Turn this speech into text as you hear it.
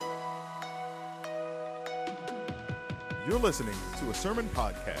You're listening to a sermon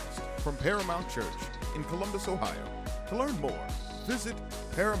podcast from Paramount Church in Columbus, Ohio. To learn more, visit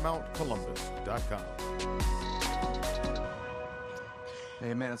ParamountColumbus.com.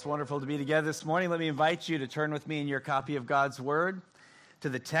 Amen. It's wonderful to be together this morning. Let me invite you to turn with me in your copy of God's Word to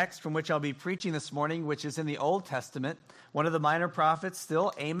the text from which I'll be preaching this morning, which is in the Old Testament, one of the minor prophets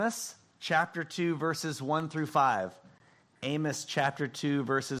still, Amos, chapter 2, verses 1 through 5. Amos chapter 2,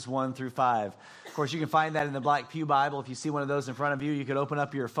 verses 1 through 5. Of course, you can find that in the Black Pew Bible. If you see one of those in front of you, you could open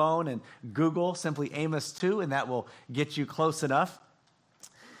up your phone and Google simply Amos 2, and that will get you close enough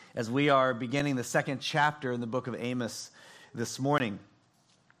as we are beginning the second chapter in the book of Amos this morning.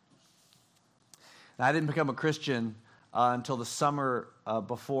 Now, I didn't become a Christian until the summer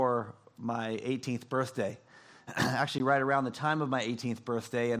before my 18th birthday. Actually, right around the time of my 18th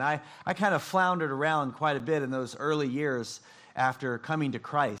birthday. And I kind of floundered around quite a bit in those early years after coming to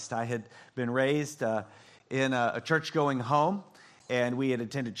Christ. I had been raised in a church-going home, and we had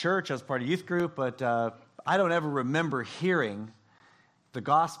attended church. I was part of youth group, but I don't ever remember hearing the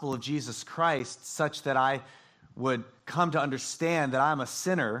gospel of Jesus Christ such that I would come to understand that I'm a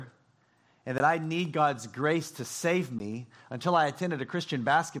sinner and that I need God's grace to save me until I attended a Christian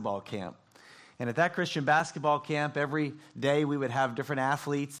basketball camp. And at that Christian basketball camp, every day we would have different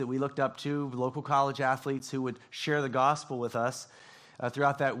athletes that we looked up to, local college athletes who would share the gospel with us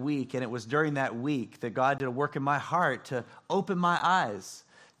throughout that week. And it was during that week that God did a work in my heart to open my eyes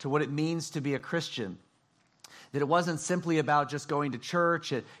to what it means to be a Christian. That it wasn't simply about just going to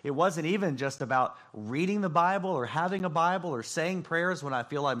church. It wasn't even just about reading the Bible or having a Bible or saying prayers when I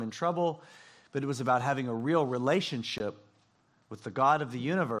feel I'm in trouble. But it was about having a real relationship with the God of the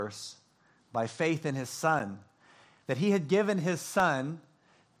universe by faith in his Son, that he had given his Son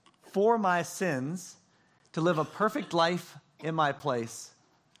for my sins to live a perfect life in my place,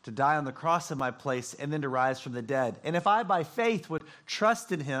 to die on the cross in my place, and then to rise from the dead. And if I, by faith, would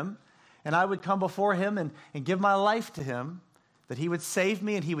trust in him, and I would come before him and give my life to him, that he would save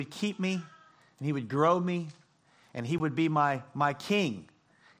me, and he would keep me, and he would grow me, and he would be my king,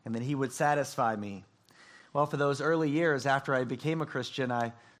 and then he would satisfy me. Well, for those early years after I became a Christian,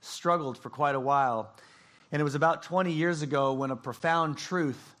 I struggled for quite a while. And it was about 20 years ago when a profound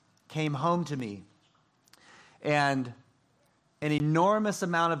truth came home to me. And an enormous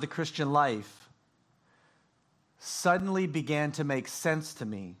amount of the Christian life suddenly began to make sense to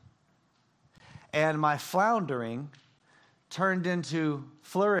me. And my floundering turned into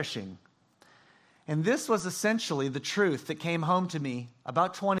flourishing. And this was essentially the truth that came home to me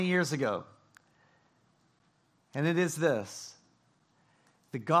about 20 years ago. And it is this: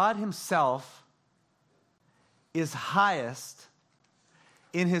 that God himself is highest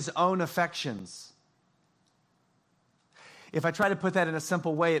in his own affections. If I try to put that in a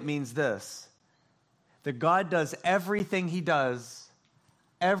simple way, it means this: that God does everything he does,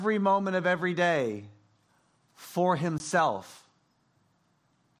 every moment of every day, for himself,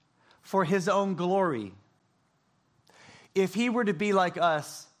 for his own glory. If he were to be like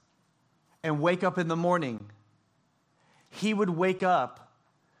us and wake up in the morning, he would wake up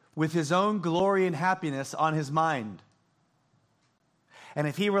with his own glory and happiness on his mind. And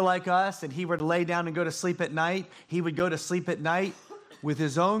if he were like us and he were to lay down and go to sleep at night, he would go to sleep at night with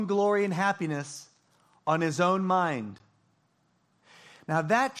his own glory and happiness on his own mind. Now,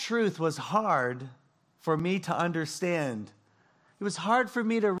 that truth was hard for me to understand. It was hard for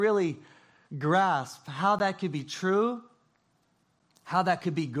me to really grasp how that could be true, how that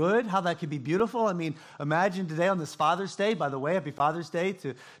could be good, how that could be beautiful. I mean, imagine today on this Father's Day. By the way, happy Father's Day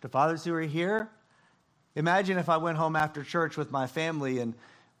to fathers who are here. Imagine if I went home after church with my family and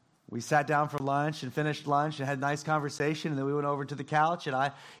we sat down for lunch and finished lunch and had a nice conversation, and then we went over to the couch and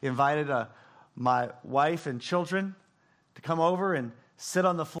I invited my wife and children to come over and sit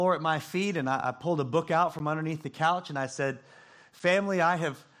on the floor at my feet, and I pulled a book out from underneath the couch and I said, "Family, I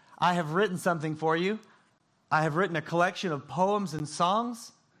have written something for you. I have written a collection of poems and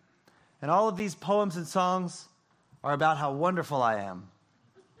songs, and all of these poems and songs are about how wonderful I am.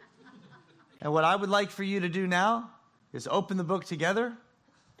 And what I would like for you to do now is open the book together,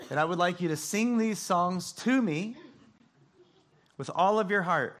 and I would like you to sing these songs to me with all of your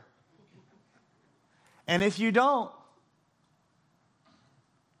heart. And if you don't,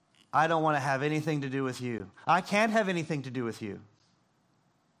 I don't want to have anything to do with you. I can't have anything to do with you."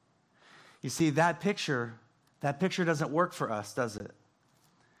 You see, that picture doesn't work for us, does it?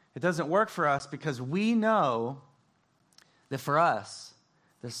 It doesn't work for us because we know that for us,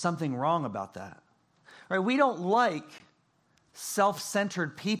 there's something wrong about that. Right? We don't like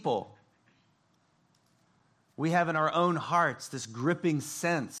self-centered people. We have in our own hearts this gripping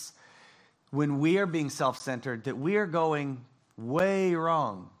sense when we are being self-centered that we are going way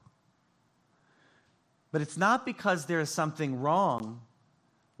wrong. But it's not because there is something wrong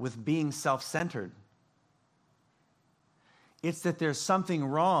with being self-centered. It's that there's something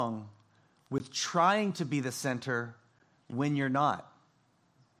wrong with trying to be the center when you're not.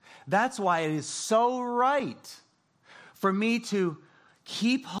 That's why it is so right for me to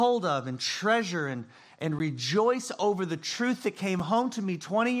keep hold of and treasure and rejoice over the truth that came home to me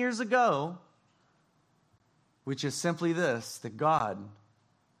 20 years ago, which is simply this, that God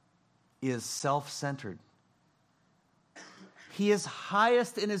is self-centered. He is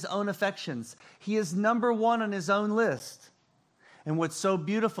highest in his own affections. He is number one on his own list. And what's so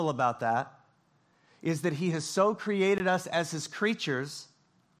beautiful about that is that he has so created us as his creatures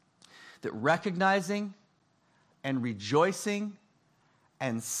that recognizing and rejoicing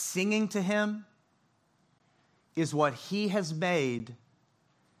and singing to him is what he has made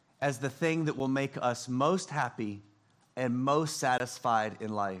as the thing that will make us most happy and most satisfied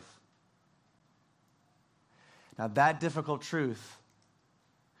in life. Now, that difficult truth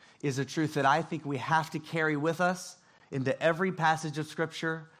is a truth that I think we have to carry with us into every passage of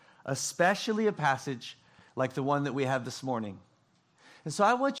Scripture, especially a passage like the one that we have this morning. And so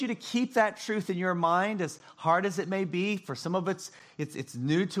I want you to keep that truth in your mind, as hard as it may be. For some of it's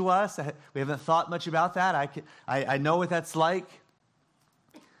new to us. We haven't thought much about that. I know what that's like.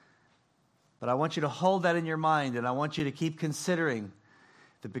 But I want you to hold that in your mind, and I want you to keep considering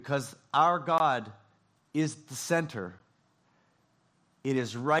that because our God is the center, it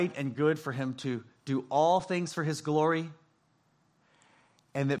is right and good for him to do all things for his glory,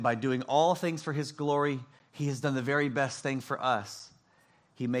 and that by doing all things for his glory, he has done the very best thing for us.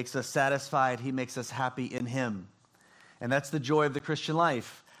 He makes us satisfied. He makes us happy in him. And that's the joy of the Christian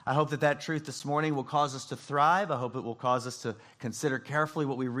life. I hope that truth this morning will cause us to thrive. I hope it will cause us to consider carefully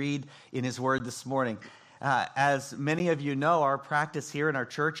what we read in his word this morning. As many of you know, our practice here in our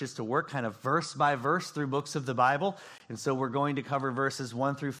church is to work kind of verse by verse through books of the Bible. And so we're going to cover verses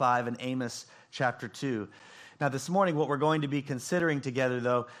 1 through 5 in Amos chapter 2. Now this morning, what we're going to be considering together,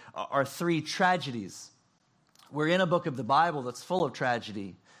 though, are three tragedies. We're in a book of the Bible that's full of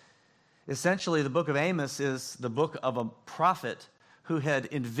tragedy. Essentially, the book of Amos is the book of a prophet who had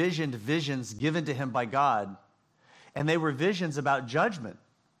envisioned visions given to him by God. And they were visions about judgment.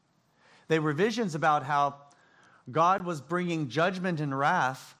 They were visions about how God was bringing judgment and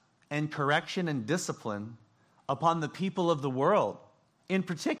wrath and correction and discipline upon the people of the world. In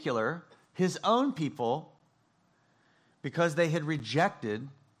particular, his own people, because they had rejected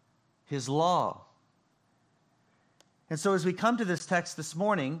his law. And so as we come to this text this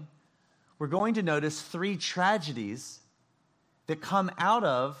morning, we're going to notice three tragedies that come out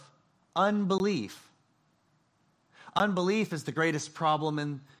of unbelief. Unbelief is the greatest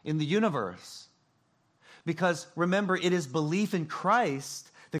problem in the universe. Because remember, it is belief in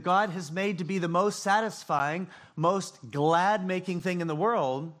Christ that God has made to be the most satisfying, most glad-making thing in the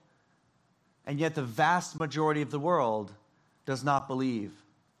world, and yet the vast majority of the world does not believe.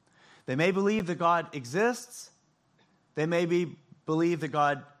 They may believe that God exists. They may believe that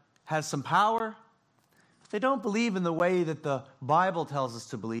God has some power. But they don't believe in the way that the Bible tells us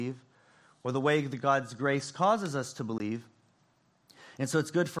to believe, or the way that God's grace causes us to believe. And so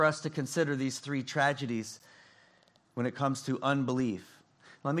it's good for us to consider these three tragedies when it comes to unbelief.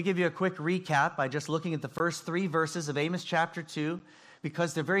 Let me give you a quick recap by just looking at the first three verses of Amos chapter 2,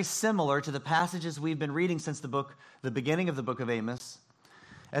 because they're very similar to the passages we've been reading since the beginning of the book of Amos.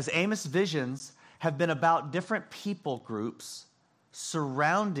 As Amos' visions have been about different people groups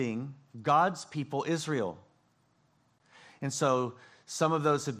surrounding God's people, Israel. And so some of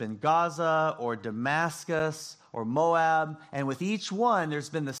those have been Gaza or Damascus or Moab. And with each one, there's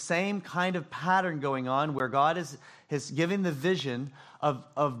been the same kind of pattern going on where God has given the vision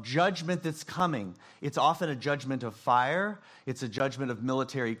of judgment that's coming. It's often a judgment of fire. It's a judgment of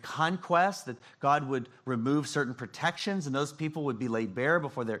military conquest, that God would remove certain protections and those people would be laid bare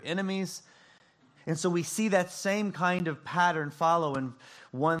before their enemies. And so we see that same kind of pattern follow in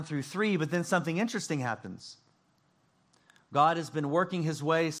 1 through 3, but then something interesting happens. God has been working his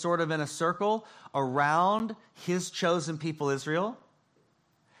way sort of in a circle around his chosen people, Israel.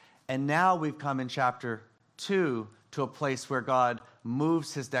 And now we've come in chapter 2 to a place where God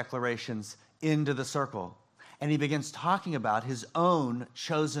moves his declarations into the circle. And he begins talking about his own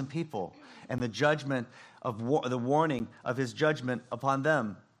chosen people and the judgment of the warning of his judgment upon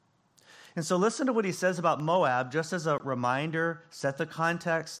them. And so listen to what he says about Moab, just as a reminder, set the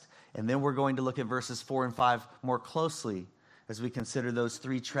context, and then we're going to look at verses 4 and 5 more closely as we consider those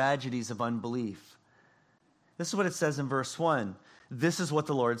three tragedies of unbelief. This is what it says in verse 1. This is what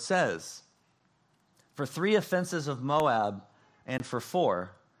the Lord says. For 3 offenses of Moab, and for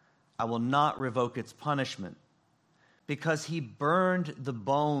 4, I will not revoke its punishment, because he burned the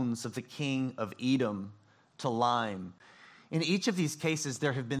bones of the king of Edom to lime. In each of these cases,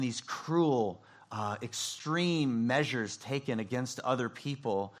 there have been these cruel, extreme measures taken against other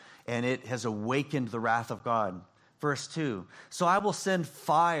people, and it has awakened the wrath of God. Verse 2, so I will send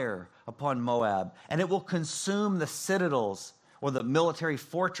fire upon Moab, and it will consume the citadels or the military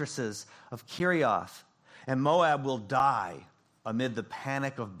fortresses of Kirioth, and Moab will die amid the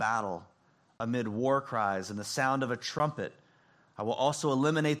panic of battle, amid war cries and the sound of a trumpet. I will also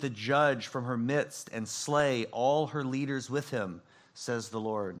eliminate the judge from her midst and slay all her leaders with him, says the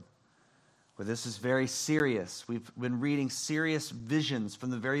Lord. Well, this is very serious. We've been reading serious visions from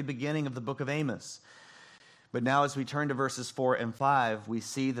the very beginning of the book of Amos. But now as we turn to verses 4 and 5, we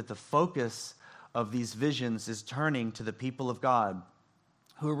see that the focus of these visions is turning to the people of God,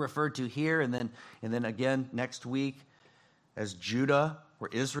 who are referred to here and then again next week as Judah or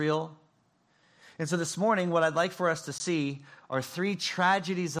Israel. And so this morning, what I'd like for us to see are 3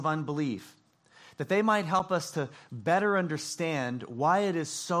 tragedies of unbelief, that they might help us to better understand why it is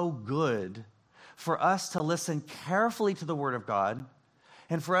so good for us to listen carefully to the Word of God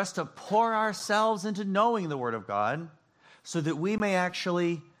and for us to pour ourselves into knowing the Word of God so that we may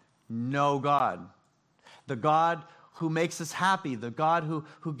actually know God, the God who makes us happy, the God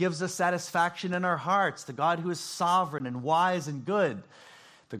who gives us satisfaction in our hearts, the God who is sovereign and wise and good,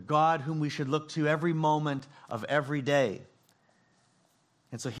 the God whom we should look to every moment of every day.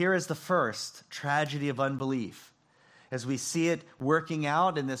 And so here is the first tragedy of unbelief, as we see it working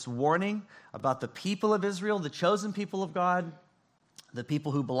out in this warning about the people of Israel, the chosen people of God, the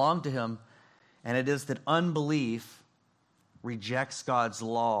people who belong to him, and it is that unbelief rejects God's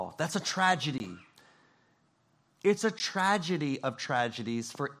law. That's a tragedy. It's a tragedy of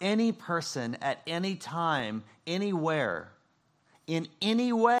tragedies for any person at any time, anywhere, in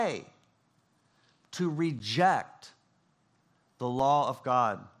any way, to reject the law of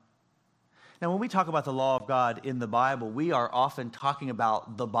God. Now, when we talk about the law of God in the Bible, we are often talking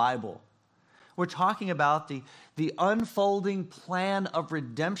about the Bible. We're talking about the unfolding plan of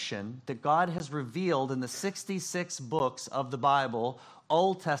redemption that God has revealed in the 66 books of the Bible,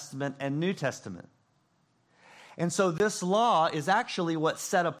 Old Testament and New Testament. And so this law is actually what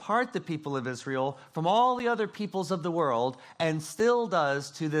set apart the people of Israel from all the other peoples of the world, and still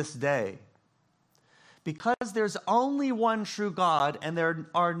does to this day. Because there's only one true God and there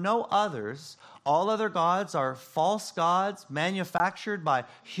are no others, all other gods are false gods manufactured by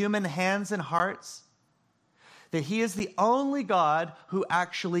human hands and hearts, that he is the only God who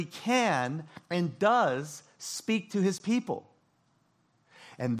actually can and does speak to his people.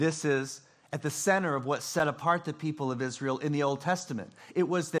 And this is at the center of what set apart the people of Israel in the Old Testament. It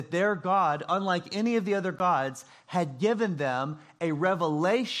was that their God, unlike any of the other gods, had given them a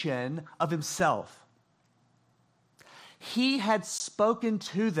revelation of himself. He had spoken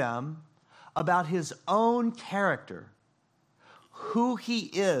to them about his own character, who he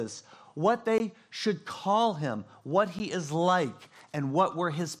is, what they should call him, what he is like, and what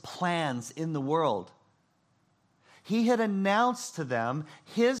were his plans in the world. He had announced to them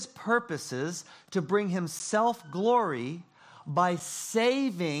his purposes to bring himself glory by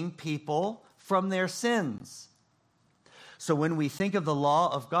saving people from their sins. So when we think of the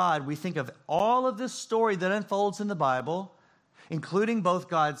law of God, we think of all of this story that unfolds in the Bible, including both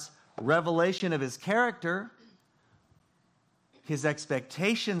God's revelation of his character, his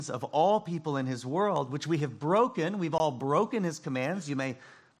expectations of all people in his world, which we have broken. We've all broken his commands. You may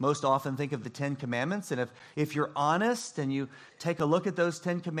most often think of the 10 Commandments, and if you're honest and you take a look at those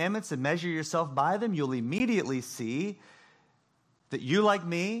 10 Commandments and measure yourself by them, you'll immediately see that you, like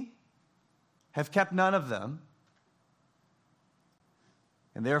me, have kept none of them.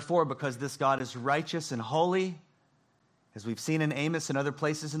 And therefore, because this God is righteous and holy, as we've seen in Amos and other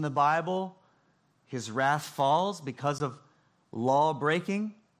places in the Bible, his wrath falls because of law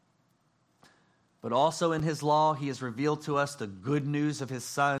breaking. But also in his law, he has revealed to us the good news of his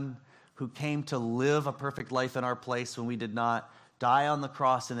Son, who came to live a perfect life in our place when we did not, die on the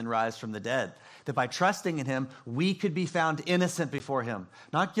cross and then rise from the dead. That by trusting in him, we could be found innocent before him.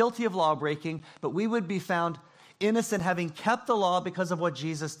 Not guilty of law breaking, but we would be found innocent having kept the law because of what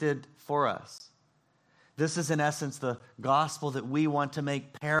Jesus did for us. This is in essence the gospel that we want to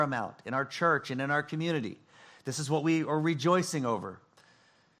make paramount in our church and in our community. This is what we are rejoicing over.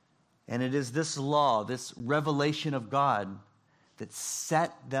 And it is this law, this revelation of God, that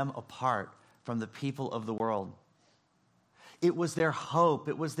set them apart from the people of the world. It was their hope.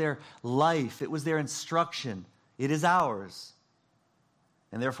 It was their life. It was their instruction. It is ours.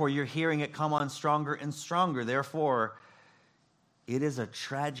 And therefore, you're hearing it come on stronger and stronger. Therefore, it is a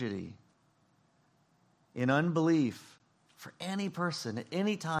tragedy in unbelief for any person at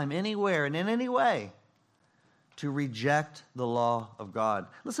any time, anywhere, and in any way to reject the law of God.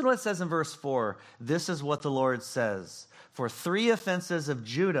 Listen to what it says in verse 4. This is what the Lord says. For 3 offenses of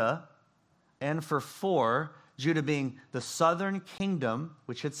Judah, and for 4, Judah being the southern kingdom,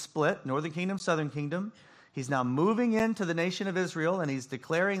 which had split, northern kingdom, southern kingdom. He's now moving into the nation of Israel, and he's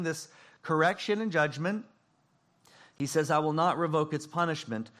declaring this correction and judgment. He says, I will not revoke its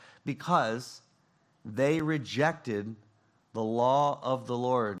punishment because they rejected the law of the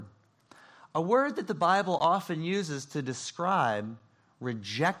Lord. A word that the Bible often uses to describe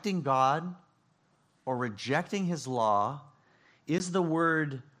rejecting God or rejecting his law is the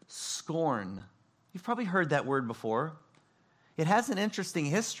word scorn. You've probably heard that word before. It has an interesting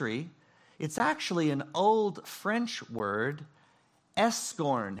history. It's actually an old French word,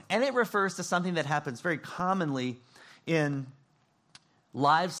 escorn, and it refers to something that happens very commonly in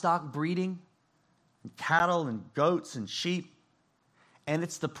livestock breeding, cattle and goats and sheep, and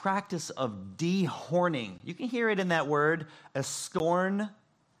it's the practice of dehorning. You can hear it in that word, escorn,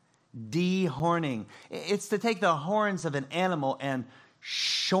 dehorning. It's to take the horns of an animal and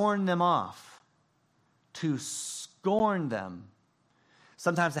shorn them off, to scorn them.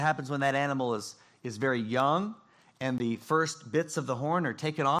 Sometimes it happens when that animal is very young and the first bits of the horn are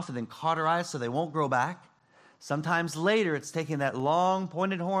taken off and then cauterized so they won't grow back. Sometimes later it's taking that long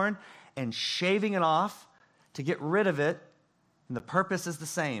pointed horn and shaving it off to get rid of it, and the purpose is the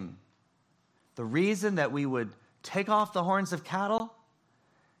same. The reason that we would take off the horns of cattle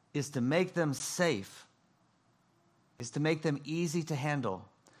is to make them safe, is to make them easy to handle.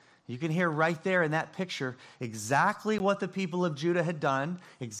 You can hear right there in that picture exactly what the people of Judah had done,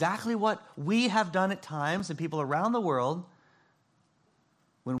 exactly what we have done at times and people around the world.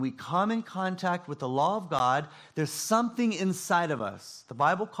 When we come in contact with the law of God, there's something inside of us. The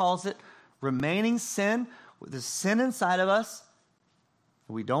Bible calls it remaining sin. There's sin inside of us.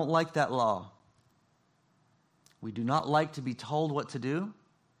 We don't like that law. We do not like to be told what to do.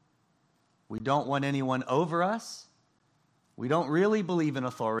 We don't want anyone over us. We don't really believe in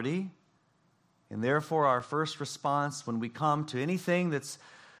authority. And therefore, our first response when we come to anything that's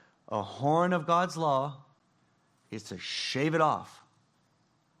a horn of God's law is to shave it off,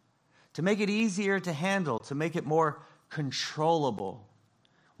 to make it easier to handle, to make it more controllable.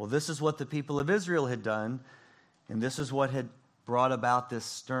 Well, this is what the people of Israel had done, and this is what had brought about this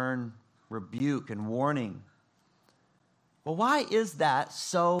stern rebuke and warning. Well, why is that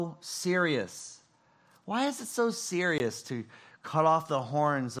so serious? Why is it so serious to cut off the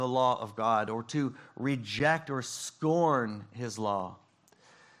horns of the law of God or to reject or scorn his law?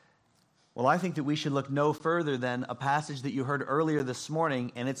 Well, I think that we should look no further than a passage that you heard earlier this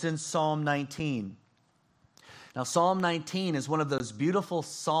morning, and it's in Psalm 19. Now, Psalm 19 is one of those beautiful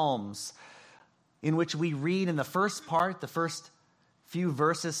psalms in which we read in the first part, the first few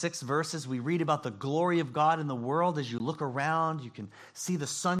verses, 6 verses, we read about the glory of God in the world. As you look around, you can see the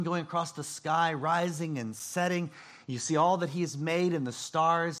sun going across the sky, rising and setting. You see all that he has made in the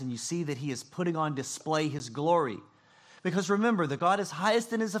stars, and you see that he is putting on display his glory. Because remember, that God is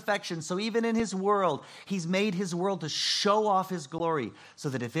highest in his affection, so even in his world, he's made his world to show off his glory, so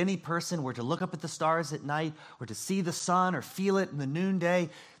that if any person were to look up at the stars at night, or to see the sun, or feel it in the noonday,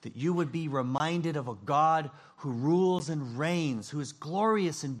 that you would be reminded of a God who rules and reigns, who is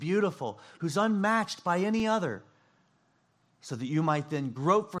glorious and beautiful, who's unmatched by any other, so that you might then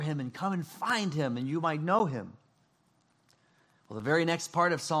grope for him and come and find him, and you might know him. Well, the very next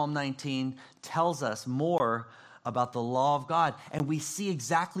part of Psalm 19 tells us more about the law of God. And we see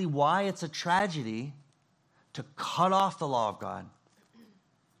exactly why it's a tragedy to cut off the law of God.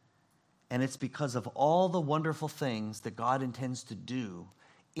 And it's because of all the wonderful things that God intends to do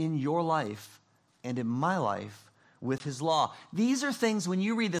in your life and in my life with his law. These are things, when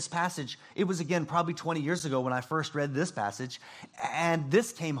you read this passage, it was again probably 20 years ago when I first read this passage, and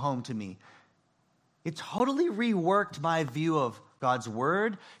this came home to me. It totally reworked my view of God's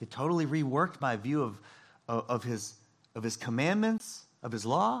word. It totally reworked my view of his commandments, of his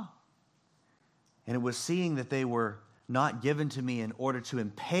law. And it was seeing that they were not given to me in order to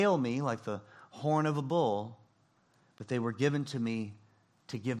impale me like the horn of a bull, but they were given to me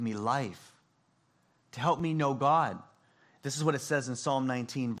to give me life, to help me know God. This is what it says in Psalm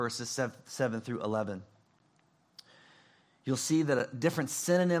 19, verses 7 through 11. You'll see that different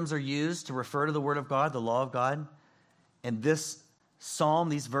synonyms are used to refer to the word of God, the law of God. And this psalm,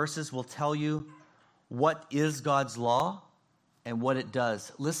 these verses will tell you what is God's law and what it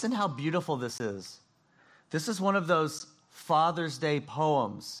does. Listen how beautiful this is. This is one of those Father's Day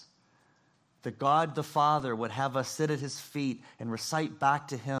poems that God the Father would have us sit at his feet and recite back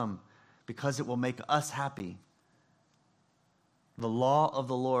to him because it will make us happy. The law of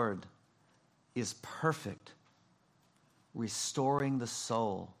the Lord is perfect, restoring the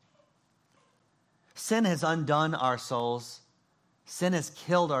soul. Sin has undone our souls. Sin has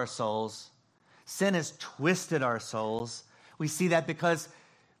killed our souls. Sin has twisted our souls. We see that because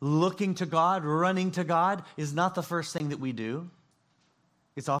looking to God, running to God, is not the first thing that we do.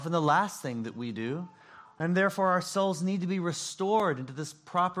 It's often the last thing that we do. And therefore, our souls need to be restored into this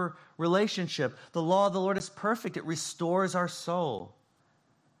proper relationship. The law of the Lord is perfect. It restores our soul.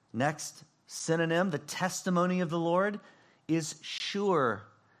 Next synonym, the testimony of the Lord, is sure,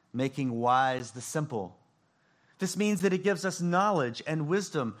 making wise the simple. This means that it gives us knowledge and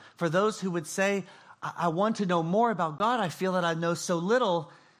wisdom. For those who would say, I want to know more about God, I feel that I know so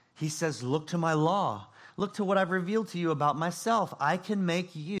little, he says, look to my law. Look to what I've revealed to you about myself. I can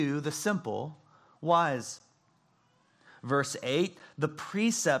make you, the simple, wise. Verse 8, the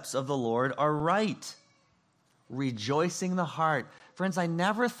precepts of the Lord are right, rejoicing the heart. Friends, I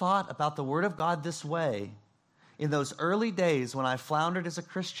never thought about the Word of God this way in those early days when I floundered as a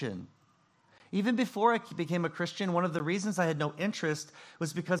Christian. Even before I became a Christian, one of the reasons I had no interest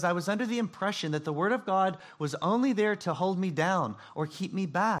was because I was under the impression that the Word of God was only there to hold me down or keep me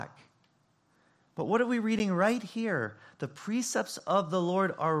back. But what are we reading right here? The precepts of the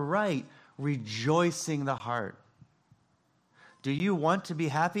Lord are right, rejoicing the heart. Do you want to be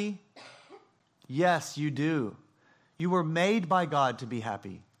happy? Yes, you do. You were made by God to be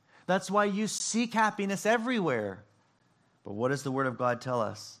happy. That's why you seek happiness everywhere. But what does the Word of God tell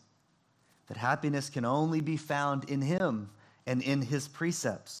us? That happiness can only be found in him and in his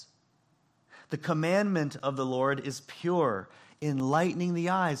precepts. The commandment of the Lord is pure, enlightening the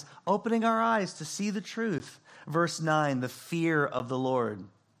eyes, opening our eyes to see the truth. Verse 9, the fear of the Lord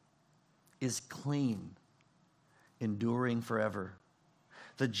is clean, enduring forever.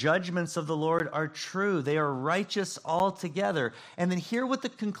 The judgments of the Lord are true. They are righteous altogether. And then hear what the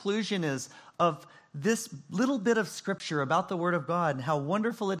conclusion is of this little bit of scripture about the Word of God and how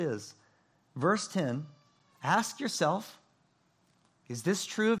wonderful it is. Verse 10, ask yourself, is this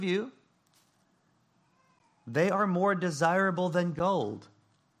true of you? They are more desirable than gold.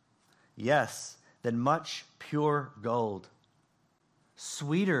 Yes, than much pure gold.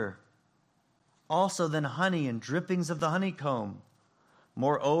 Sweeter also than honey and drippings of the honeycomb.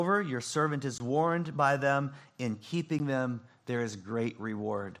 Moreover, your servant is warned by them. In keeping them, there is great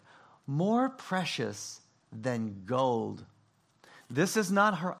reward. More precious than gold. This is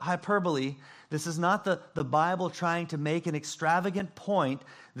not hyperbole. This is not the Bible trying to make an extravagant point.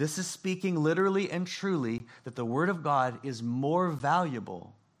 This is speaking literally and truly that the Word of God is more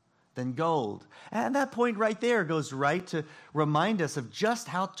valuable than gold. And that point right there goes right to remind us of just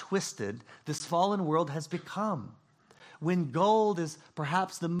how twisted this fallen world has become. When gold is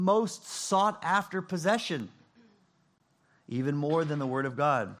perhaps the most sought after possession, even more than the Word of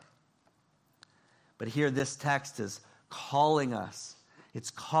God. But here this text is calling us.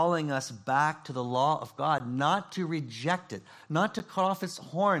 It's calling us back to the law of God, not to reject it, not to cut off its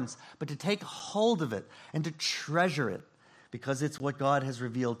horns, but to take hold of it and to treasure it because it's what God has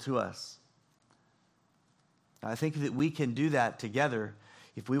revealed to us. I think that we can do that together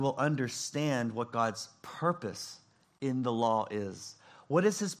if we will understand what God's purpose in the law is. What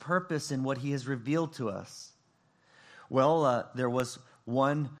is his purpose in what he has revealed to us? Well, there was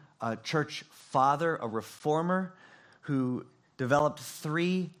one church father, a reformer, who developed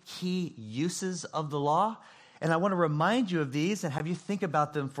 3 key uses of the law. And I want to remind you of these and have you think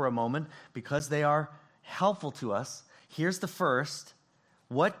about them for a moment because they are helpful to us. Here's the first.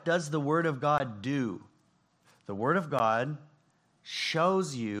 What does the Word of God do? The Word of God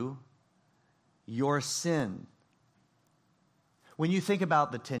shows you your sin. When you think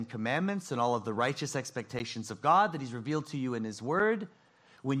about the 10 Commandments and all of the righteous expectations of God that he's revealed to you in his Word,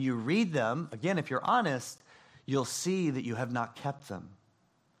 when you read them, again, if you're honest, you'll see that you have not kept them.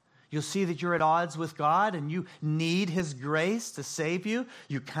 You'll see that you're at odds with God and you need his grace to save you.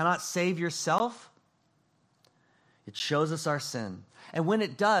 You cannot save yourself. It shows us our sin. And when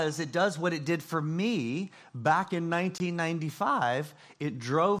it does what it did for me back in 1995. It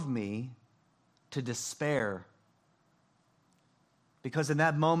drove me to despair. Because in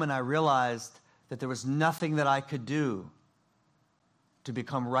that moment I realized that there was nothing that I could do to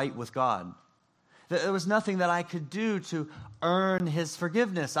become right with God. There was nothing that I could do to earn his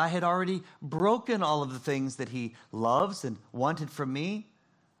forgiveness. I had already broken all of the things that he loves and wanted from me.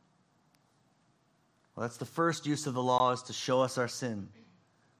 Well, that's the first use of the law, is to show us our sin.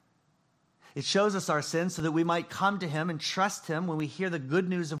 It shows us our sins so that we might come to him and trust him when we hear the good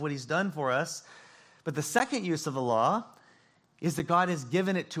news of what he's done for us. But the second use of the law is that God has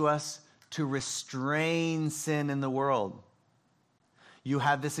given it to us to restrain sin in the world. You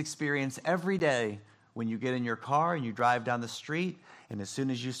have this experience every day when you get in your car and you drive down the street, and as soon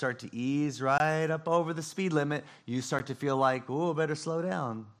as you start to ease right up over the speed limit, you start to feel like, oh, better slow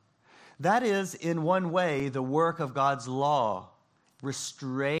down. That is, in one way, the work of God's law,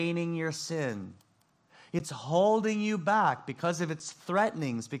 restraining your sin. It's holding you back because of its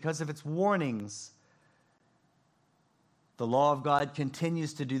threatenings, because of its warnings. The law of God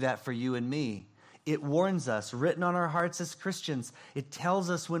continues to do that for you and me. It warns us, written on our hearts as Christians. It tells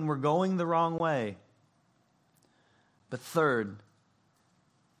us when we're going the wrong way. But third,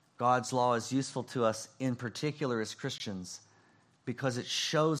 God's law is useful to us in particular as Christians because it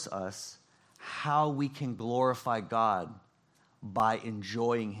shows us how we can glorify God by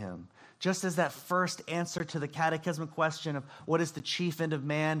enjoying him. Just as that first answer to the catechism question of what is the chief end of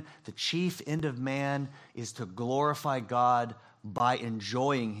man? The chief end of man is to glorify God by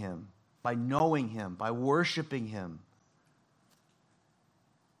enjoying him, by knowing him, by worshiping him.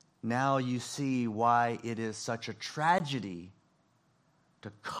 Now you see why it is such a tragedy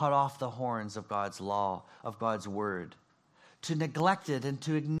to cut off the horns of God's law, of God's word, to neglect it and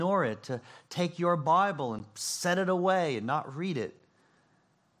to ignore it, to take your Bible and set it away and not read it,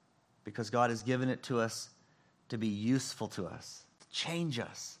 because God has given it to us to be useful to us, to change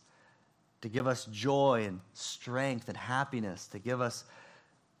us, to give us joy and strength and happiness, to give us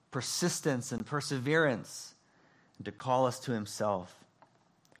persistence and perseverance, and to call us to himself.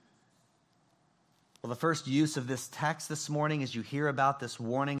 Well, the first use of this text this morning, as you hear about this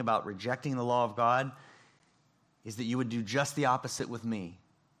warning about rejecting the law of God, is that you would do just the opposite with me.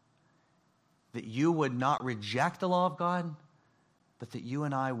 That you would not reject the law of God, but that you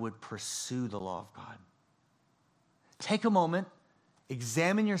and I would pursue the law of God. Take a moment,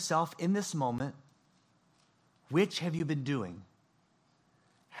 examine yourself in this moment. Which have you been doing?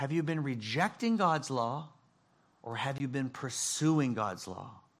 Have you been rejecting God's law, or have you been pursuing God's law?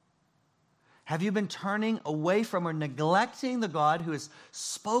 Have you been turning away from or neglecting the God who has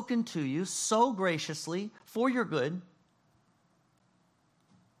spoken to you so graciously for your good?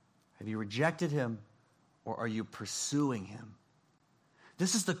 Have you rejected him, or are you pursuing him?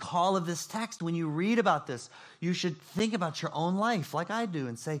 This is the call of this text. When you read about this, you should think about your own life like I do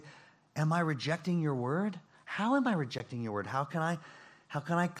and say, am I rejecting your word? How am I rejecting your word? How can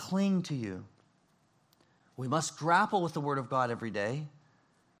I cling to you? We must grapple with the word of God every day.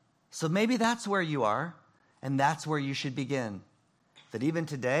 So maybe that's where you are, and that's where you should begin. That even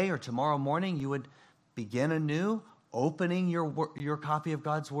today or tomorrow morning, you would begin anew, opening your copy of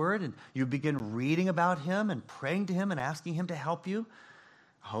God's word, and you begin reading about him and praying to him and asking him to help you.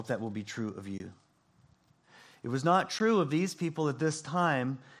 I hope that will be true of you. It was not true of these people at this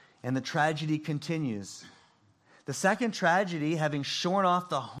time, and the tragedy continues. The second tragedy, having shorn off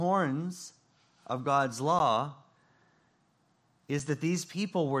the horns of God's law, is that these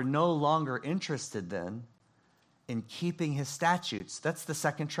people were no longer interested then in keeping his statutes. That's the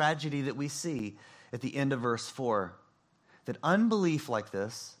second tragedy that we see at the end of verse 4. That unbelief like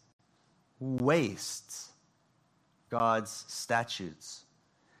this wastes God's statutes.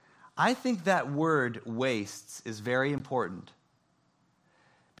 I think that word wastes is very important,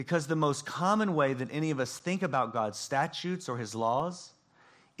 because the most common way that any of us think about God's statutes or his laws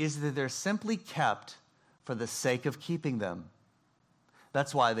is that they're simply kept for the sake of keeping them.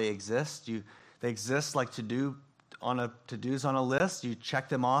 That's why they exist. They exist like to-dos on a list. You check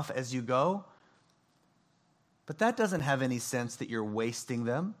them off as you go. But that doesn't have any sense that you're wasting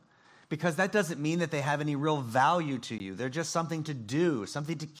them, because that doesn't mean that they have any real value to you. They're just something to do,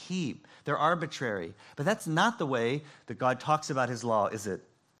 something to keep. They're arbitrary. But that's not the way that God talks about his law, is it?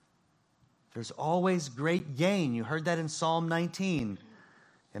 There's always great gain. You heard that in Psalm 19.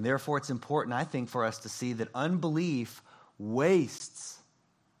 And therefore it's important, I think, for us to see that unbelief wastes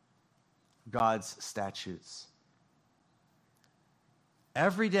God's statutes.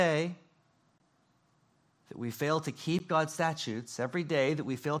 Every day that we fail to keep God's statutes, every day that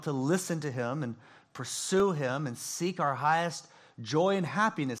we fail to listen to him and pursue him and seek our highest joy and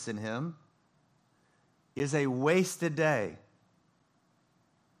happiness in him, is a wasted day.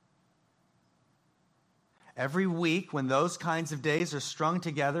 Every week, when those kinds of days are strung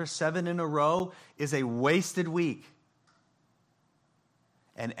together, 7 in a row, is a wasted week.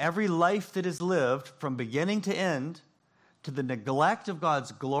 And every life that is lived from beginning to end to the neglect of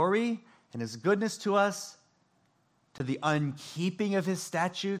God's glory and his goodness to us, to the unkeeping of his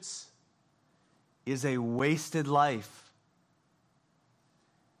statutes, is a wasted life.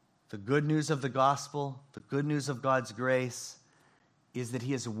 The good news of the gospel, the good news of God's grace, is that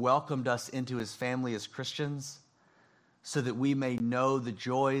he has welcomed us into his family as Christians so that we may know the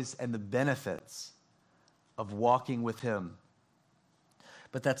joys and the benefits of walking with him.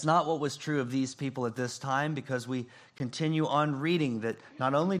 But that's not what was true of these people at this time, because we continue on reading that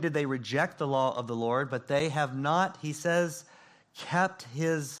not only did they reject the law of the Lord, but they have not, he says, kept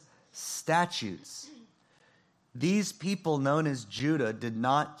his statutes. These people known as Judah did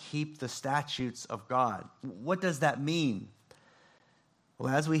not keep the statutes of God. What does that mean?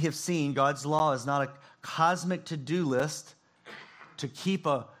 Well, as we have seen, God's law is not a cosmic to-do list to keep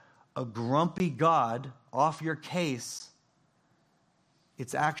a grumpy God off your case.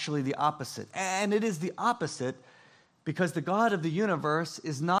 It's actually the opposite. And it is the opposite because the God of the universe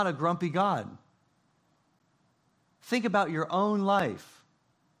is not a grumpy God. Think about your own life.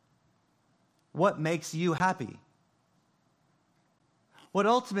 What makes you happy? What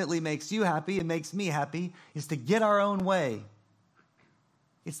ultimately makes you happy and makes me happy is to get our own way.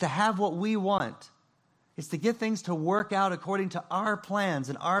 It's to have what we want. It's to get things to work out according to our plans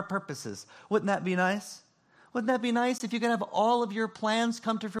and our purposes. Wouldn't that be nice? Wouldn't that be nice if you could have all of your plans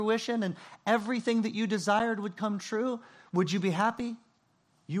come to fruition and everything that you desired would come true? Would you be happy?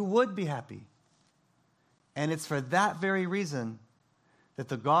 You would be happy. And it's for that very reason that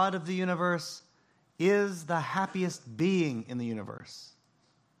the God of the universe is the happiest being in the universe.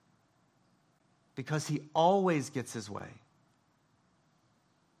 Because he always gets his way.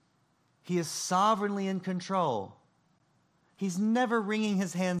 He is sovereignly in control. He's never wringing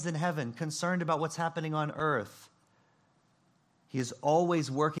his hands in heaven, concerned about what's happening on earth. He is always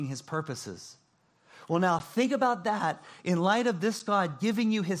working his purposes. Well, now think about that in light of this God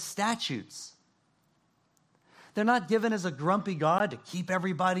giving you his statutes. They're not given as a grumpy God to keep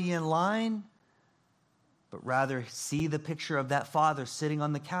everybody in line, but rather see the picture of that father sitting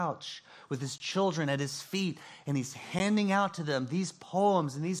on the couch with his children at his feet, and he's handing out to them these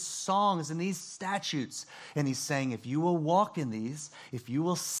poems and these songs and these statutes. And he's saying, if you will walk in these, if you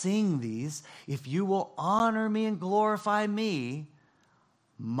will sing these, if you will honor me and glorify me,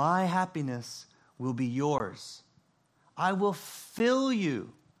 my happiness will be yours. I will fill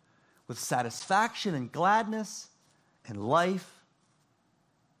you with satisfaction and gladness and life.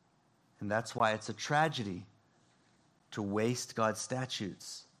 And that's why it's a tragedy to waste God's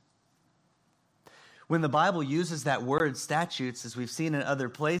statutes. When the Bible uses that word statutes, as we've seen in other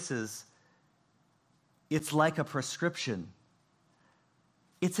places, it's like a prescription.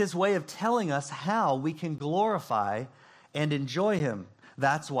 It's his way of telling us how we can glorify and enjoy him.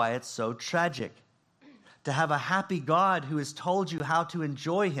 That's why it's so tragic. To have a happy God who has told you how to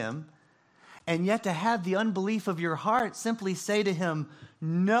enjoy him, and yet to have the unbelief of your heart simply say to him,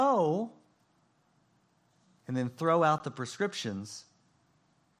 no, and then throw out the prescriptions,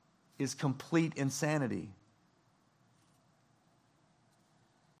 is complete insanity.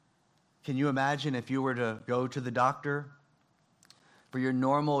 Can you imagine if you were to go to the doctor for your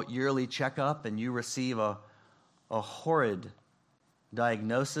normal yearly checkup and you receive a horrid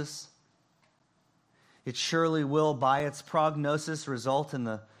diagnosis? It surely will, by its prognosis, result in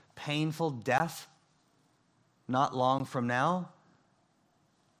the painful death not long from now.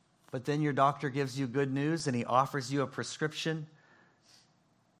 But then your doctor gives you good news and he offers you a prescription.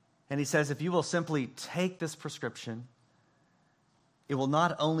 And he says, if you will simply take this prescription, it will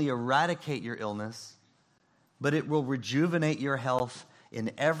not only eradicate your illness, but it will rejuvenate your health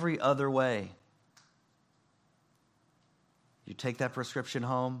in every other way. You take that prescription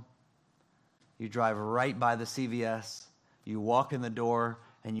home, you drive right by the CVS, you walk in the door,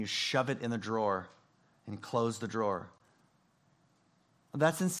 and you shove it in the drawer and close the drawer.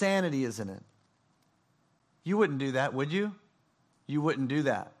 That's insanity, isn't it? You wouldn't do that, would you? You wouldn't do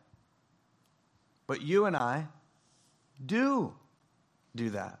that. But you and I do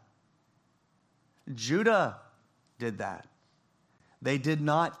that. Judah did that. They did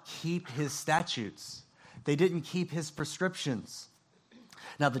not keep his statutes. They didn't keep his prescriptions.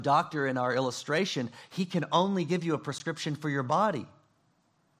 Now, the doctor in our illustration, he can only give you a prescription for your body.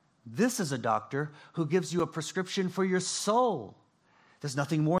 This is a doctor who gives you a prescription for your soul. There's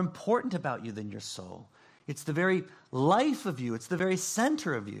nothing more important about you than your soul. It's the very life of you. It's the very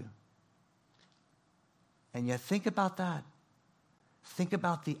center of you. And yet think about that. Think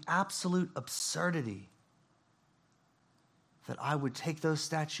about the absolute absurdity that I would take those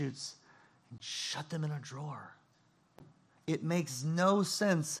statutes and shut them in a drawer. It makes no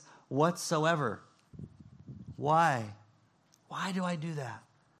sense whatsoever. Why? Why do I do that?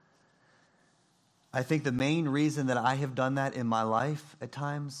 I think the main reason that I have done that in my life at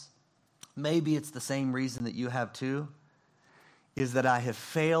times, maybe it's the same reason that you have too, is that I have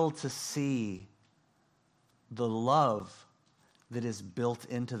failed to see the love that is built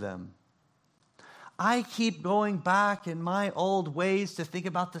into them. I keep going back in my old ways to think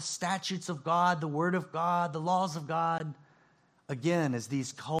about the statutes of God, the Word of God, the laws of God, again, as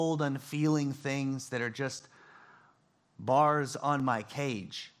these cold, unfeeling things that are just bars on my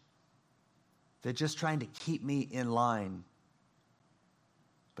cage. They're just trying to keep me in line.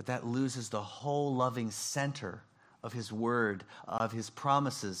 But that loses the whole loving center of His Word, of His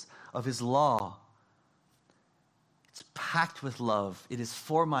promises, of His law. It's packed with love. It is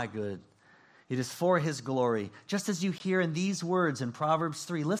for my good. It is for His glory. Just as you hear in these words in Proverbs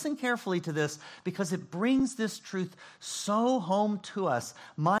 3. Listen carefully to this because it brings this truth so home to us.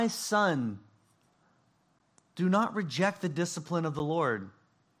 My son, do not reject the discipline of the Lord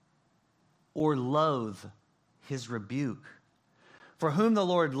or loathe His rebuke. For whom the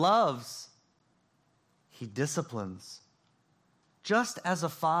Lord loves, He disciplines. Just as a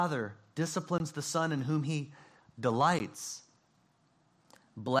father disciplines the son in whom he delights.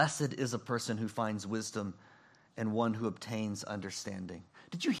 Blessed is a person who finds wisdom and one who obtains understanding.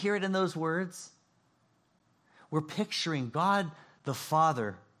 Did you hear it in those words? We're picturing God the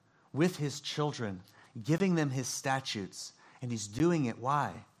Father with His children, giving them His statutes. And He's doing it,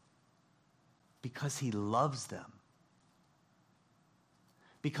 why? Because He loves them.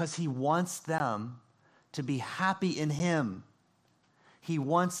 Because He wants them to be happy in Him. He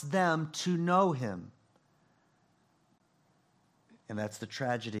wants them to know Him. And that's the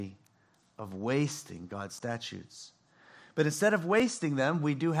tragedy of wasting God's statutes. But instead of wasting them,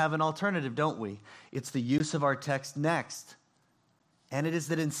 we do have an alternative, don't we? It's the use of our text next. And it is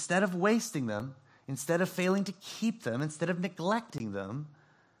that instead of wasting them, instead of failing to keep them, instead of neglecting them,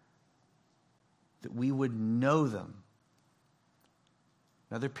 that we would know them.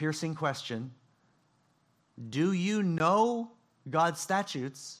 Another piercing question. Do you know God's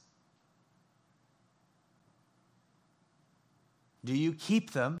statutes? Do you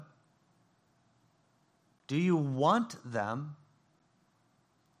keep them? Do you want them?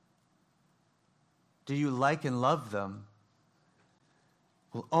 Do you like and love them?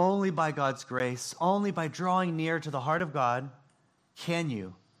 Well, only by God's grace, only by drawing near to the heart of God, can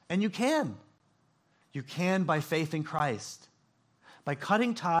you. And you can. You can by faith in Christ. By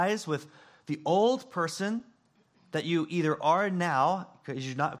cutting ties with the old person that you either are now, because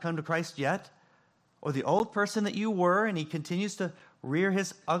you've not come to Christ yet, or the old person that you were, and he continues to rear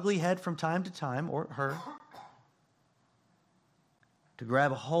his ugly head from time to time, or her, to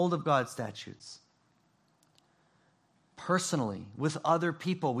grab a hold of God's statutes. Personally, with other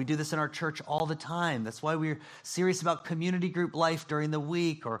people. We do this in our church all the time. That's why we're serious about community group life during the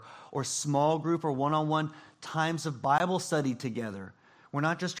week, or small group or one-on-one times of Bible study together. We're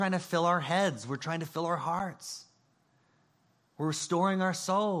not just trying to fill our heads. We're trying to fill our hearts. We're restoring our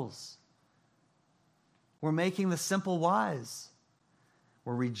souls. We're making the simple wise.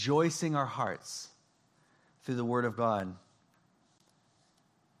 We're rejoicing our hearts through the Word of God.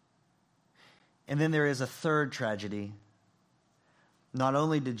 And then there is a third tragedy. Not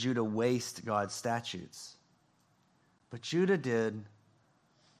only did Judah waste God's statutes, but Judah did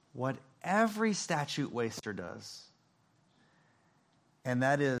what every statute waster does, and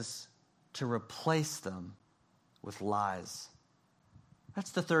that is to replace them with lies.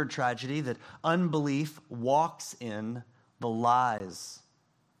 That's the third tragedy, that unbelief walks in the lies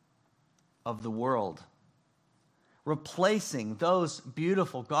of the world, replacing those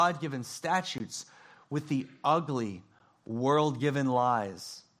beautiful God-given statutes with the ugly world-given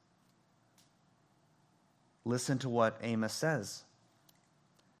lies. Listen to what Amos says.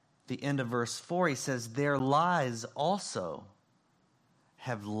 The end of verse 4, he says, their lies also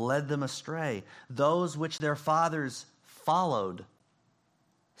have led them astray, those which their fathers followed.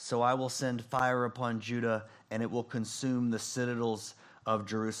 So I will send fire upon Judah, and it will consume the citadels of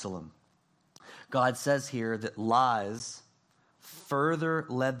Jerusalem. God says here that lies further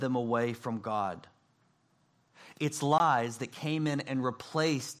led them away from God. It's lies that came in and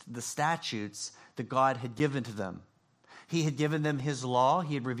replaced the statutes that God had given to them. He had given them His law.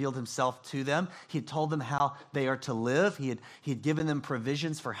 He had revealed Himself to them. He had told them how they are to live. He had given them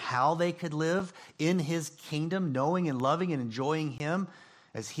provisions for how they could live in His kingdom, knowing and loving and enjoying Him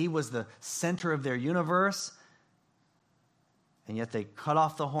as He was the center of their universe. And yet they cut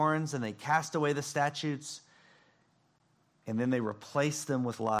off the horns and they cast away the statutes, and then they replaced them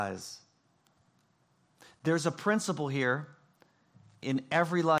with lies. There's a principle here in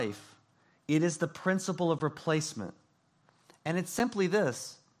every life. It is the principle of replacement. And it's simply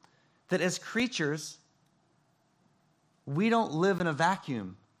this, that as creatures, we don't live in a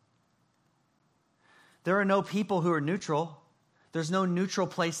vacuum. There are no people who are neutral. There's no neutral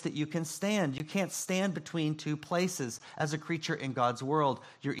place that you can stand. You can't stand between two places as a creature in God's world.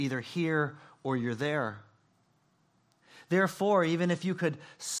 You're either here or you're there. Therefore, even if you could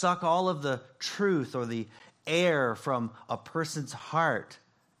suck all of the truth or the air from a person's heart,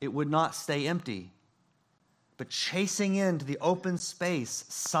 it would not stay empty. But chasing into the open space,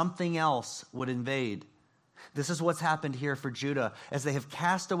 something else would invade. This is what's happened here for Judah. As they have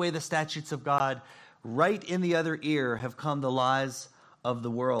cast away the statutes of God, right in the other ear have come the lies of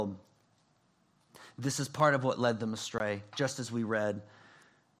the world. This is part of what led them astray, just as we read.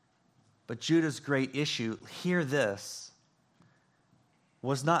 But Judah's great issue, hear this,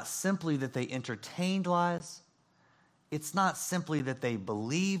 was not simply that they entertained lies. It's not simply that they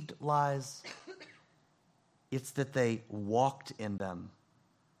believed lies. It's that they walked in them.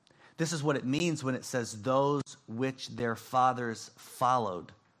 This is what it means when it says those which their fathers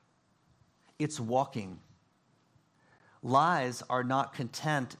followed. It's walking. Lies are not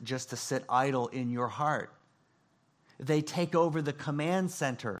content just to sit idle in your heart. They take over the command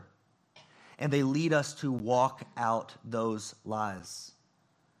center and they lead us to walk out those lies.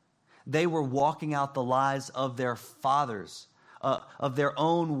 They were walking out the lies of their fathers, of their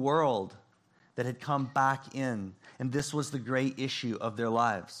own world that had come back in. And this was the great issue of their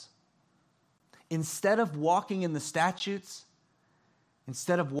lives. Instead of walking in the statutes,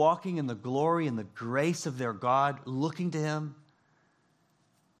 instead of walking in the glory and the grace of their God, looking to him,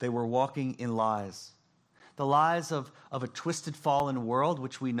 they were walking in lies. The lies of a twisted, fallen world,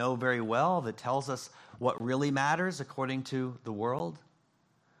 which we know very well, that tells us what really matters according to the world.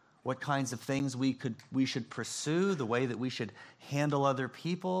 What kinds of things we should pursue, the way that we should handle other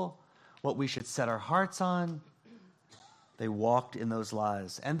people, what we should set our hearts on. They walked in those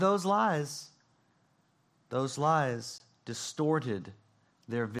lies. And those lies distorted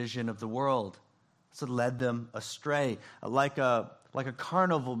their vision of the world. So it led them astray. Like a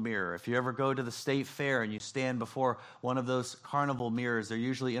carnival mirror. If you ever go to the state fair and you stand before one of those carnival mirrors, they're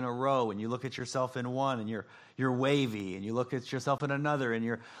usually in a row, and you look at yourself in one and you're wavy, and you look at yourself in another and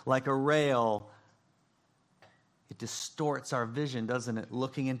you're like a rail. It distorts our vision, doesn't it?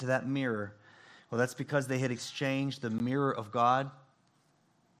 Looking into that mirror. Well, that's because they had exchanged the mirror of God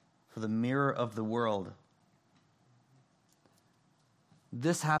for the mirror of the world.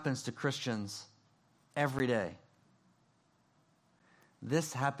 This happens to Christians every day.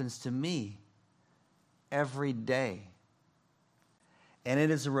 This happens to me every day. And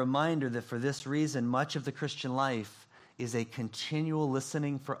it is a reminder that for this reason, much of the Christian life is a continual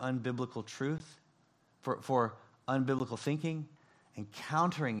listening for unbiblical truth, for unbiblical thinking, and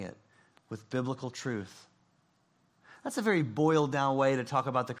countering it with biblical truth. That's a very boiled down way to talk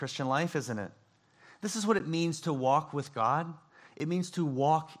about the Christian life, isn't it? This is what it means to walk with God. It means to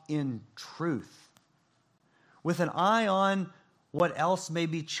walk in truth, with an eye on what else may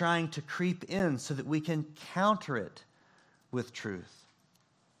be trying to creep in so that we can counter it with truth.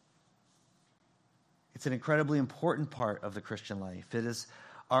 It's an incredibly important part of the Christian life. It is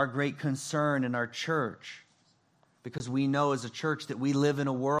our great concern in our church, because we know as a church that we live in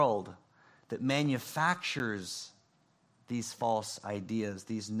a world that manufactures these false ideas,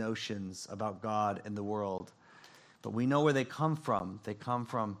 these notions about God and the world. But we know where they come from. They come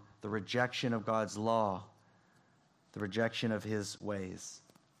from the rejection of God's law, the rejection of his ways.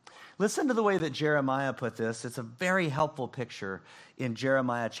 Listen to the way that Jeremiah put this. It's a very helpful picture in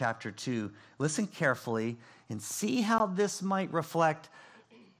Jeremiah chapter 2. Listen carefully and see how this might reflect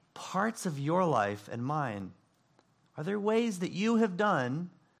parts of your life and mine. Are there ways that you have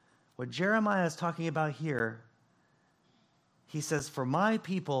done what Jeremiah is talking about here? He says, "For my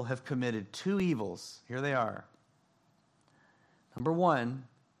people have committed two evils." Here they are. Number one,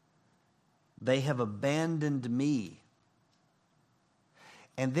 they have abandoned me.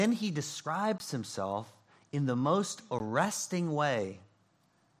 And then he describes himself in the most arresting way.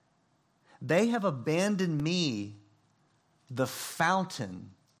 They have abandoned me, the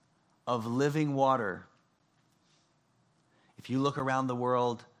fountain of living water. If you look around the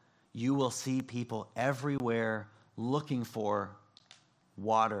world, you will see people everywhere looking for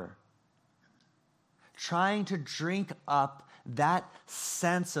water, trying to drink up that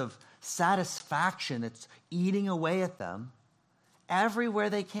sense of satisfaction that's eating away at them everywhere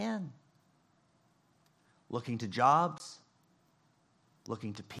they can. Looking to jobs,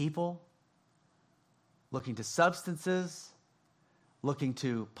 looking to people, looking to substances, looking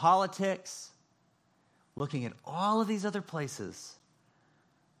to politics, looking at all of these other places,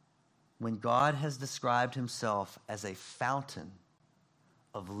 when God has described himself as a fountain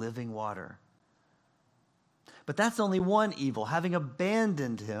of living water. But that's only one evil, having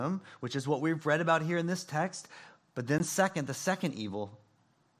abandoned him, which is what we've read about here in this text. But then the second evil,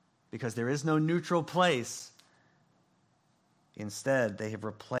 because there is no neutral place, instead they have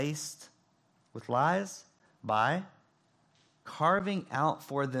replaced with lies by carving out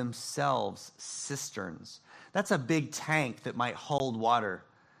for themselves cisterns. That's a big tank that might hold water.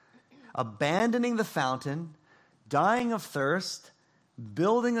 Abandoning the fountain, dying of thirst,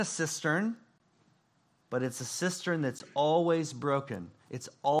 building a cistern, but it's a cistern that's always broken. It's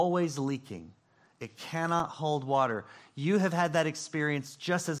always leaking. It cannot hold water. You have had that experience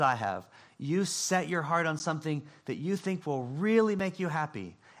just as I have. You set your heart on something that you think will really make you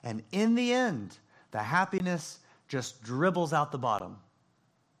happy. And in the end, the happiness just dribbles out the bottom.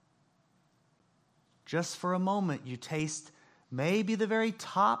 Just for a moment, you taste maybe the very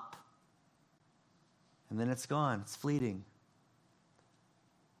top, and then it's gone. It's fleeting.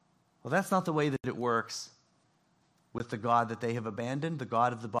 Well, that's not the way that it works with the God that they have abandoned, the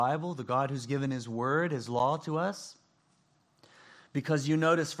God of the Bible, the God who's given his word, his law to us. Because you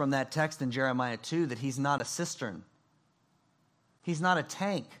notice from that text in Jeremiah 2 that he's not a cistern. He's not a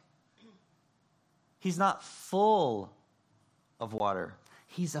tank. He's not full of water.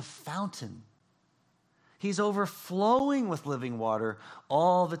 He's a fountain. He's overflowing with living water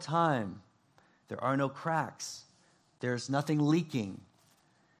all the time. There are no cracks. There's nothing leaking.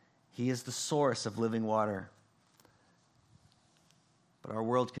 He is the source of living water. But our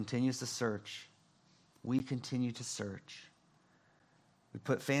world continues to search. We continue to search. We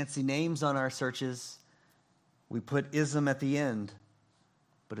put fancy names on our searches. We put ism at the end.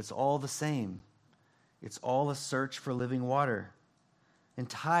 But it's all the same. It's all a search for living water.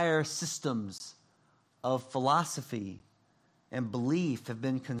 Entire systems of philosophy and belief have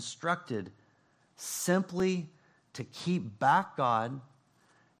been constructed simply to keep back God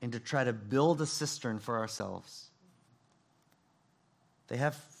and to try to build a cistern for ourselves. They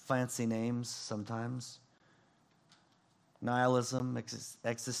have fancy names sometimes. Nihilism,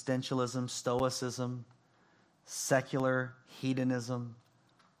 existentialism, stoicism, secular hedonism,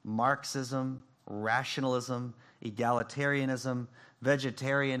 Marxism, rationalism, egalitarianism,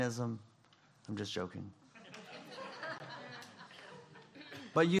 vegetarianism. I'm just joking.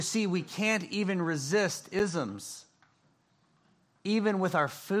 But you see, we can't even resist isms, even with our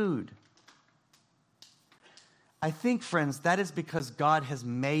food. I think, friends, that is because God has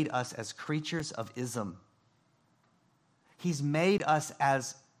made us as creatures of ism. He's made us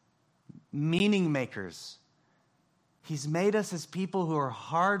as meaning makers. He's made us as people who are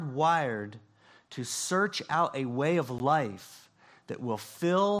hardwired to search out a way of life that will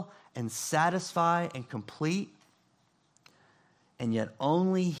fill and satisfy and complete. And yet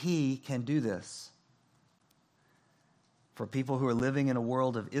only He can do this. For people who are living in a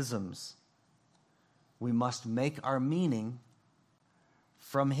world of isms, we must make our meaning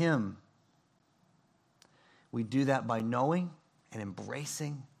from Him. We do that by knowing and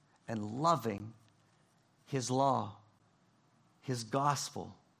embracing and loving His law, His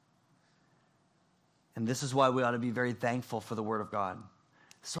gospel. And this is why we ought to be very thankful for the Word of God.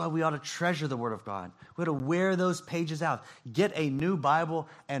 This is why we ought to treasure the Word of God. We ought to wear those pages out. Get a new Bible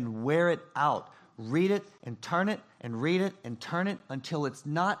and wear it out. Read it and turn it and read it and turn it until it's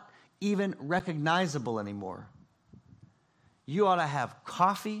not even recognizable anymore. You ought to have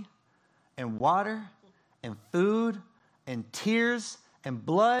coffee and water and food and tears and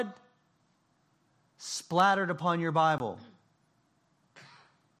blood splattered upon your Bible.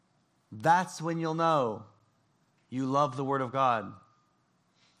 That's when you'll know you love the Word of God.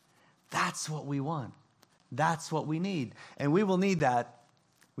 That's what we want. That's what we need. And we will need that.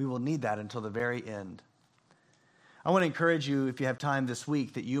 We will need that until the very end. I want to encourage you, if you have time this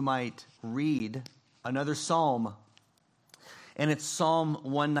week, that you might read another psalm. And it's Psalm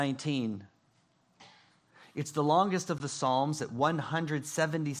 119. It's the longest of the Psalms at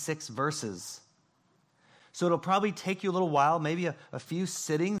 176 verses. So it'll probably take you a little while, maybe a few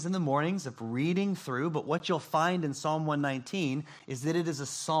sittings in the mornings of reading through. But what you'll find in Psalm 119 is that it is a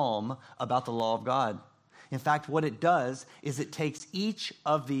psalm about the law of God. In fact, what it does is it takes each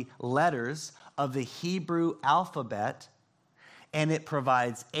of the letters of the Hebrew alphabet and it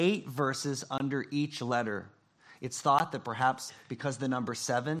provides 8 verses under each letter. It's thought that perhaps because the number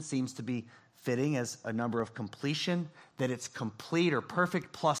 7 seems to be fitting as a number of completion, that it's complete or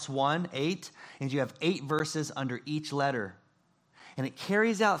perfect plus 1, 8, and you have 8 verses under each letter. And it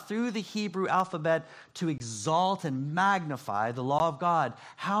carries out through the Hebrew alphabet to exalt and magnify the law of God.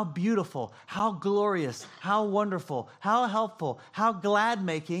 How beautiful, how glorious, how wonderful, how helpful, how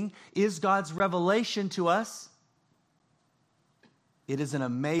glad-making is God's revelation to us. It is an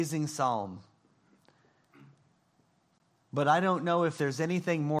amazing psalm. But I don't know if there's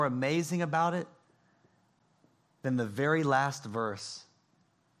anything more amazing about it than the very last verse,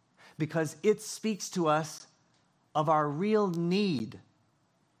 because it speaks to us of our real need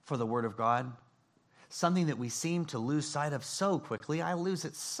for the Word of God, something that we seem to lose sight of so quickly. I lose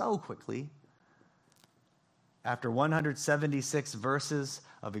it so quickly. After 176 verses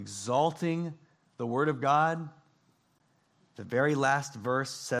of exalting the Word of God, the very last verse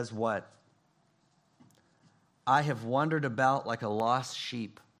says what? I have wandered about like a lost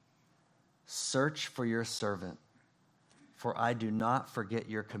sheep. Search for your servant, for I do not forget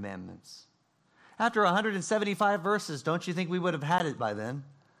your commandments. After 175 verses, don't you think we would have had it by then?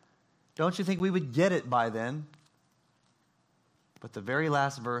 Don't you think we would get it by then? But the very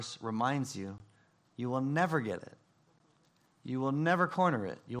last verse reminds you, you will never get it. You will never corner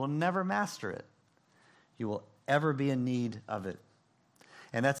it. You will never master it. You will ever be in need of it.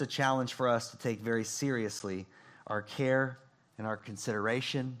 And that's a challenge for us to take very seriously, our care and our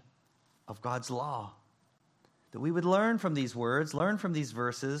consideration of God's law. That we would learn from these words, learn from these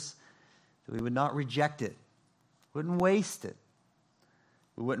verses, that we would not reject it, wouldn't waste it,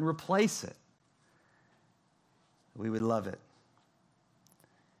 we wouldn't replace it, we would love it.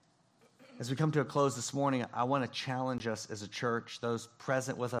 As we come to a close this morning, I want to challenge us as a church, those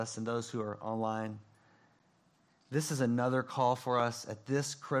present with us and those who are online. This is another call for us at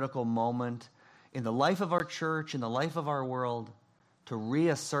this critical moment in the life of our church, in the life of our world, to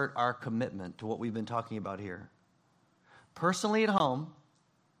reassert our commitment to what we've been talking about here. Personally at home,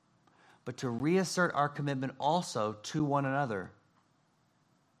 but to reassert our commitment also to one another.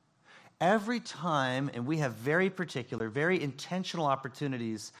 Every time, and we have very particular, very intentional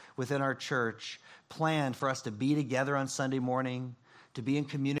opportunities within our church planned for us to be together on Sunday morning, to be in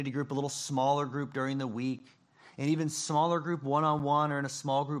community group, a little smaller group during the week, and even smaller group one-on-one or in a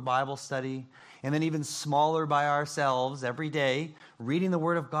small group Bible study, and then even smaller by ourselves every day, reading the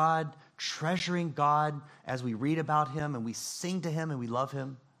Word of God, treasuring God as we read about Him and we sing to Him and we love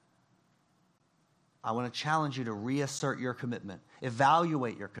Him. I want to challenge you to reassert your commitment,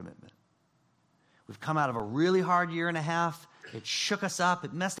 evaluate your commitment. We've come out of a really hard year and a half. It shook us up.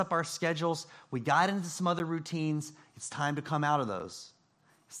 It messed up our schedules. We got into some other routines. It's time to come out of those.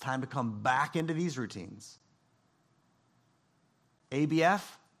 It's time to come back into these routines.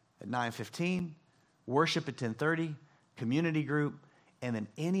 ABF at 9:15, worship at 10:30, community group, and then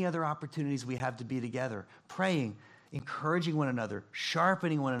any other opportunities we have to be together, praying, encouraging one another,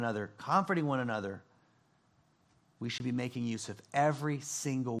 sharpening one another, comforting one another. We should be making use of every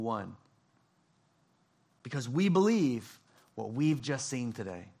single one, because we believe what we've just seen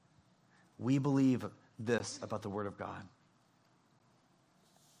today. We believe this about the Word of God.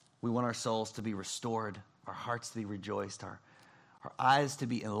 We want our souls to be restored, our hearts to be rejoiced, our eyes to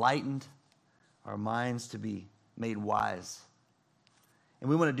be enlightened, our minds to be made wise. And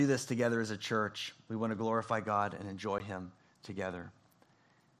we want to do this together as a church. We want to glorify God and enjoy Him together.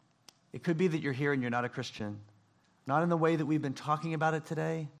 It could be that you're here and you're not a Christian, not in the way that we've been talking about it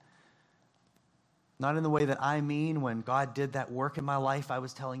today, not in the way that I mean when God did that work in my life I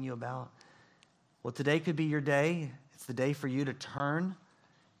was telling you about. Well, today could be your day. It's the day for you to turn,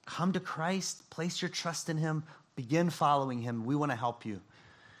 come to Christ, place your trust in Him, begin following Him. We want to help you.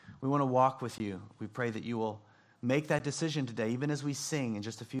 We want to walk with you. We pray that you will make that decision today, even as we sing in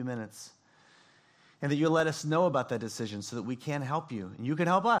just a few minutes, and that you'll let us know about that decision so that we can help you, and you can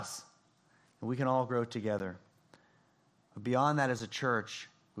help us, and we can all grow together. But beyond that, as a church,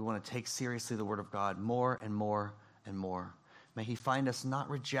 we want to take seriously the Word of God more and more and more. May He find us not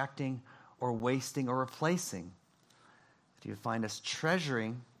rejecting or wasting or replacing, that He would find us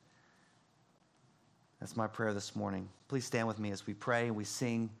treasuring. That's my prayer this morning. Please stand with me as we pray and we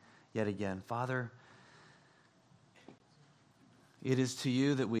sing yet again. Father, it is to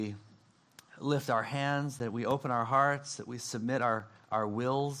you that we lift our hands, that we open our hearts, that we submit our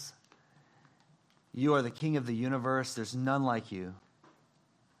wills. You are the King of the universe. There's none like you.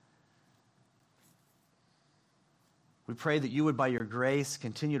 We pray that you would, by your grace,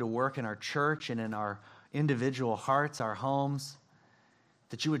 continue to work in our church and in our individual hearts, our homes,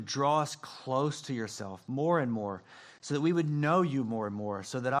 that you would draw us close to yourself more and more, so that we would know you more and more,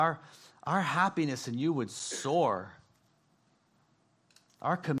 so that our happiness in you would soar,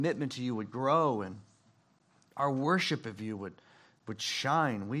 our commitment to you would grow, and our worship of you would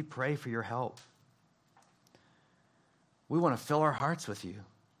shine. We pray for your help. We want to fill our hearts with you.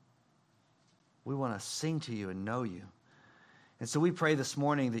 We want to sing to you and know you. And so we pray this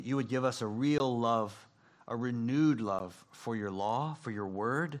morning that you would give us a real love, a renewed love for your law, for your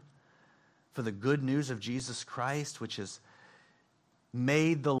word, for the good news of Jesus Christ, which has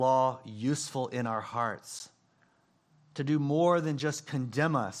made the law useful in our hearts, to do more than just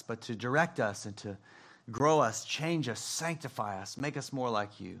condemn us, but to direct us and to grow us, change us, sanctify us, make us more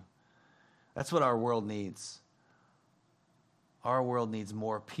like you. That's what our world needs. Our world needs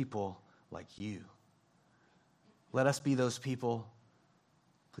more people like you. Let us be those people.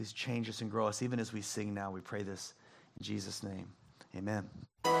 Please change us and grow us. Even as we sing now, we pray this in Jesus' name. Amen.